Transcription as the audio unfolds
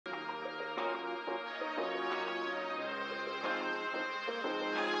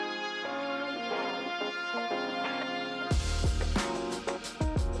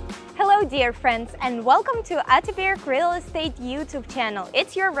dear friends, and welcome to Atibirk Real Estate YouTube channel.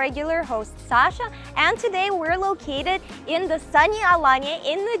 It's your regular host Sasha, and today we're located in the sunny Alanya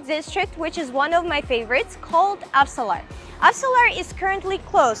in the district, which is one of my favorites, called Avsallar. Avsallar is currently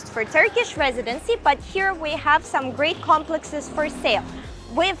closed for Turkish residency, but here we have some great complexes for sale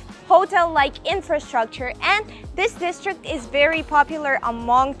with hotel-like infrastructure, and this district is very popular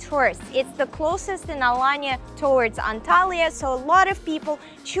among tourists. It's the closest in Alanya towards Antalya, so a lot of people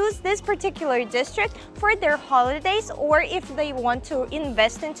choose this particular district for their holidays or if they want to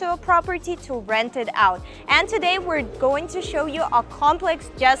invest into a property to rent it out. And today we're going to show you a complex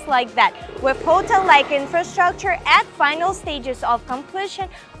just like that, with hotel-like infrastructure at final stages of completion,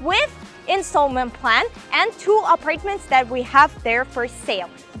 with installment plan and 2 apartments that we have there for sale.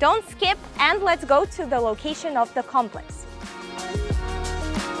 Don't skip, and let's go to the location of the complex.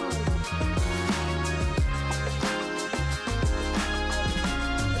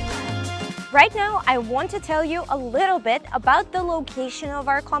 Right now, I want to tell you a little bit about the location of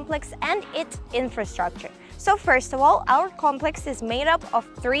our complex and its infrastructure. So first of all, our complex is made up of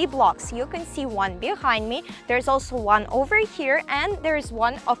 3 blocks. You can see one behind me, there's also one over here, and there's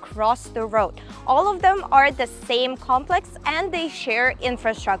one across the road. All of them are the same complex and they share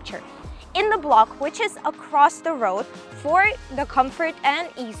infrastructure. In the block, which is across the road, for the comfort and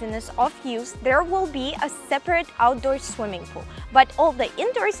easiness of use, there will be a separate outdoor swimming pool. But all the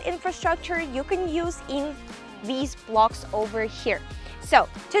indoors infrastructure you can use in these blocks over here. So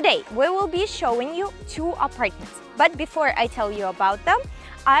today we will be showing you 2 apartments. But before I tell you about them,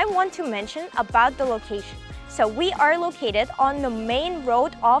 I want to mention about the location. So we are located on the main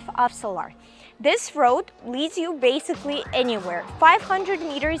road of Avsallar. This road leads you basically anywhere. 500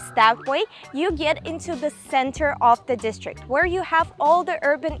 meters that way, you get into the center of the district, where you have all the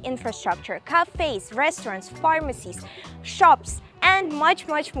urban infrastructure, cafes, restaurants, pharmacies, shops, and much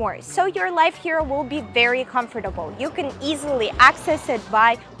more. So your life here will be very comfortable. You can easily access it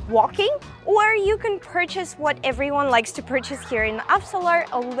by walking, or you can purchase what everyone likes to purchase here in Avsallar,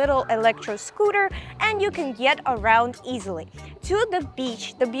 a little electro scooter, and you can get around easily. To the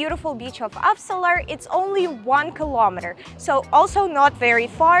beach, the beautiful beach of Avsallar, it's only 1 kilometer, so also not very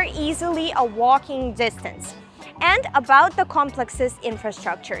far, easily a walking distance. And about the complex's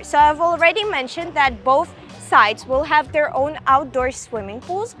infrastructure. So I've already mentioned that both sides will have their own outdoor swimming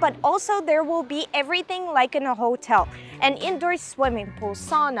pools, but also there will be everything like in a hotel. An indoor swimming pool,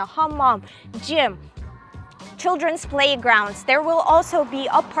 sauna, hammam, gym, children's playgrounds. There will also be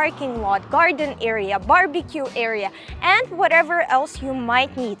a parking lot, garden area, barbecue area, and whatever else you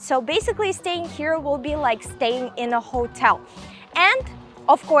might need. So basically staying here will be like staying in a hotel. And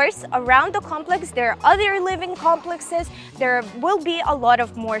of course, around the complex, there are other living complexes. There will be a lot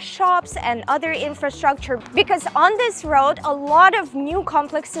of more shops and other infrastructure, because on this road, a lot of new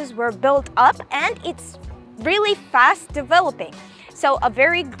complexes were built up and it's really fast developing. So a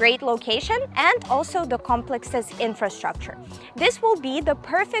very great location, and also the complex's infrastructure. This will be the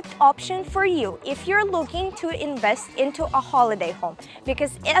perfect option for you if you're looking to invest into a holiday home,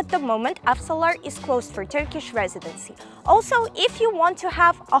 because at the moment Avsallar is closed for Turkish residency. Also, if you want to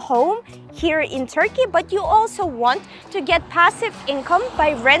have a home here in Turkey, but you also want to get passive income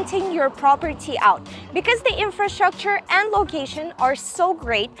by renting your property out, because the infrastructure and location are so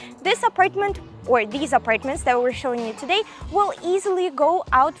great, this apartment or these apartments that we're showing you today will easily go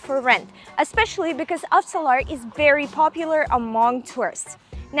out for rent, especially because Avsallar is very popular among tourists.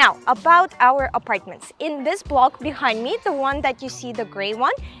 Now, about our apartments. In this block behind me, the one that you see, the gray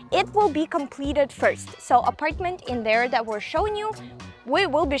one, it will be completed first. So apartment in there that we're showing you, we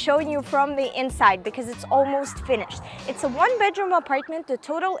will be showing you from the inside because it's almost finished. It's a 1-bedroom apartment, the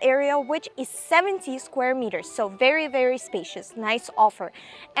total area which is 70 square meters, so very spacious, nice offer.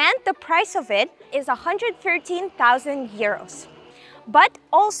 And the price of it is 113,000 euros. But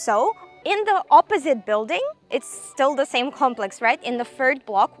also, in the opposite building, it's still the same complex, right? In the 3rd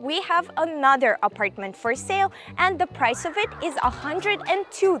block, we have another apartment for sale, and the price of it is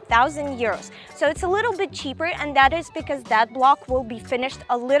 102,000 euros. So it's a little bit cheaper, and that is because that block will be finished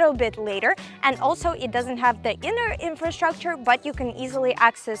a little bit later, and also it doesn't have the inner infrastructure, but you can easily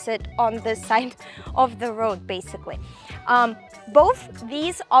access it on this side of the road, basically. Both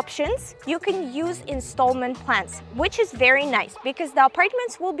these options, you can use installment plans, which is very nice because the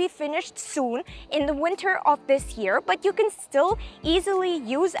apartments will be finished soon in the winter of this year, but you can still easily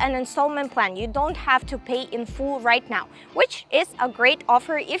use an installment plan. You don't have to pay in full right now, which is a great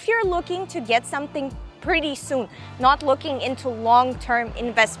offer if you're looking to get something pretty soon, not looking into long-term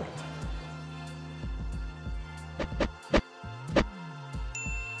investment.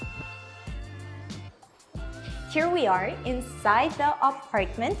 Here we are inside the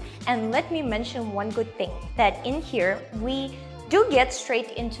apartment, and let me mention one good thing, that in here we do get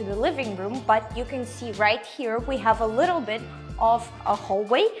straight into the living room, but you can see right here we have a little bit of a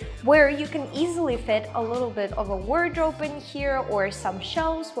hallway where you can easily fit a little bit of a wardrobe in here, or some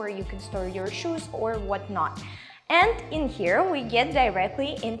shelves where you can store your shoes or whatnot. And in here we get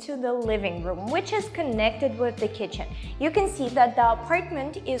directly into the living room, which is connected with the kitchen. You can see that the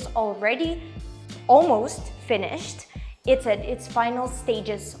apartment is already almost finished. It's at its final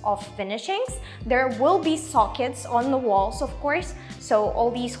stages of finishings. There will be sockets on the walls, of course, so all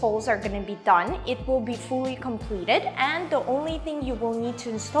these holes are going to be done. It will be fully completed, and the only thing you will need to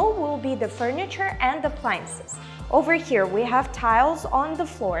install will be the furniture and appliances. Over here we have tiles on the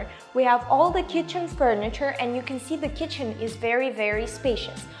floor. We have all the kitchen furniture, and you can see the kitchen is very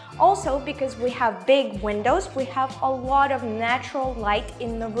spacious. Also, because we have big windows, we have a lot of natural light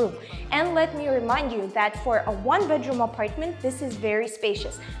in the room. And let me remind you that for a one-bedroom apartment, this is very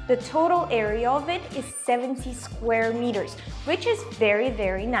spacious. The total area of it is 70 square meters, which is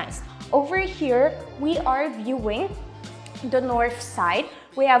very nice. Over here, we are viewing the north side.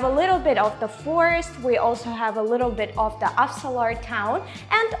 We have a little bit of the forest, we also have a little bit of the Avsallar town,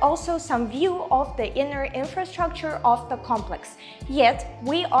 and also some view of the inner infrastructure of the complex. Yet,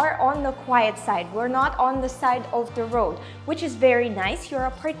 we are on the quiet side, we're not on the side of the road, which is very nice. Your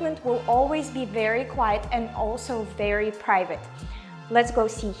apartment will always be very quiet and also very private. Let's go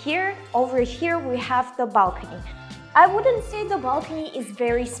see here. Over here we have the balcony. I wouldn't say the balcony is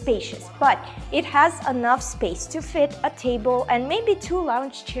very spacious, but it has enough space to fit a table and maybe 2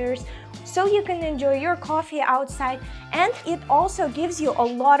 lounge chairs, so you can enjoy your coffee outside, and it also gives you a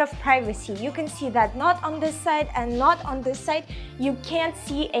lot of privacy. You can see that not on this side and not on this side, you can't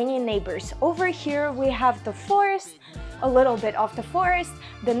see any neighbors. Over here we have the forest, a little bit of the forest,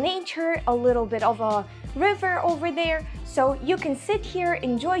 the nature, a little bit of a river over there, so you can sit here,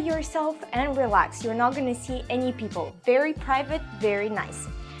 enjoy yourself and relax. You're not going to see any people. Very private, very nice.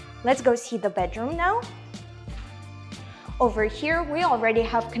 Let's go see the bedroom now. Over here we already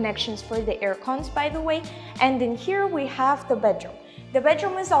have connections for the air cons, by the way, and in here we have the bedroom. The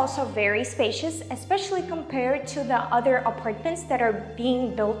bedroom is also very spacious, especially compared to the other apartments that are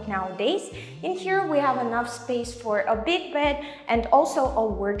being built nowadays. In here we have enough space for a big bed and also a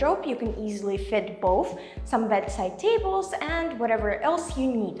wardrobe. You can easily fit both, some bedside tables and whatever else you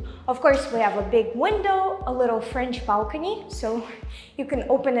need. Of course, we have a big window, a little French balcony, so you can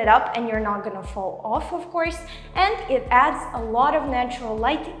open it up and you're not gonna fall off, of course. And it adds a lot of natural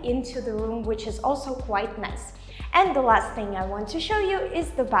light into the room, which is also quite nice. And the last thing I want to show you is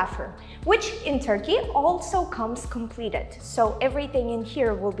the bathroom, which in Turkey also comes completed. So everything in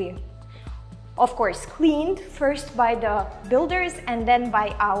here will be, of course, cleaned first by the builders and then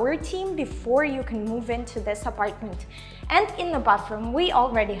by our team before you can move into this apartment. And in the bathroom, we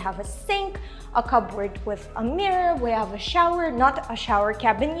already have a sink, a cupboard with a mirror, we have a shower, not a shower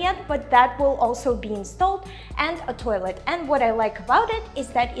cabin yet, but that will also be installed, and a toilet. And what I like about it is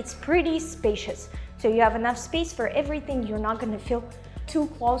that it's pretty spacious. So you have enough space for everything, you're not going to feel too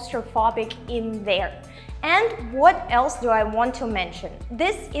claustrophobic in there. And what else do I want to mention?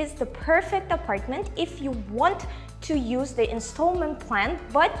 This is the perfect apartment if you want to use the installment plan,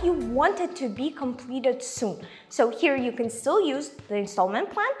 but you want it to be completed soon. So here you can still use the installment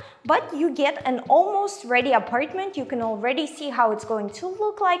plan, but you get an almost ready apartment. You can already see how it's going to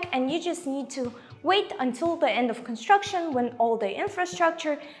look like, and you just need to wait until the end of construction when all the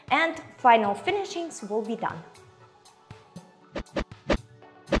infrastructure and final finishings will be done.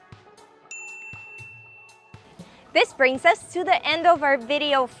 This brings us to the end of our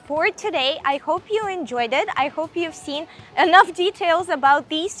video for today. I hope you enjoyed it. I hope you've seen enough details about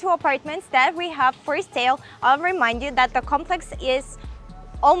these 2 apartments that we have for sale. I'll remind you that the complex is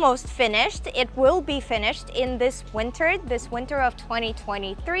almost finished. It will be finished in this winter of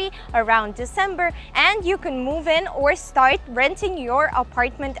 2023, around December, and you can move in or start renting your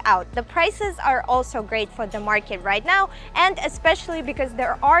apartment out. The prices are also great for the market right now, and especially because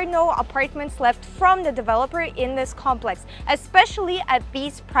there are no apartments left from the developer in this complex, especially at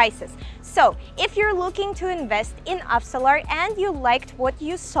these prices. So if you're looking to invest in Avsallar and you liked what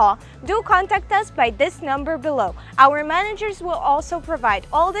you saw, do contact us by this number below. Our managers will also provide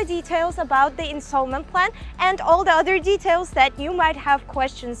all the details about the installment plan and all the other details that you might have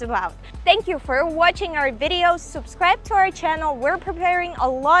questions about. Thank you for watching our videos. Subscribe to our channel. We're preparing a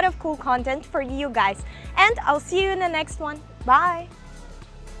lot of cool content for you guys, and I'll see you in the next one. Bye!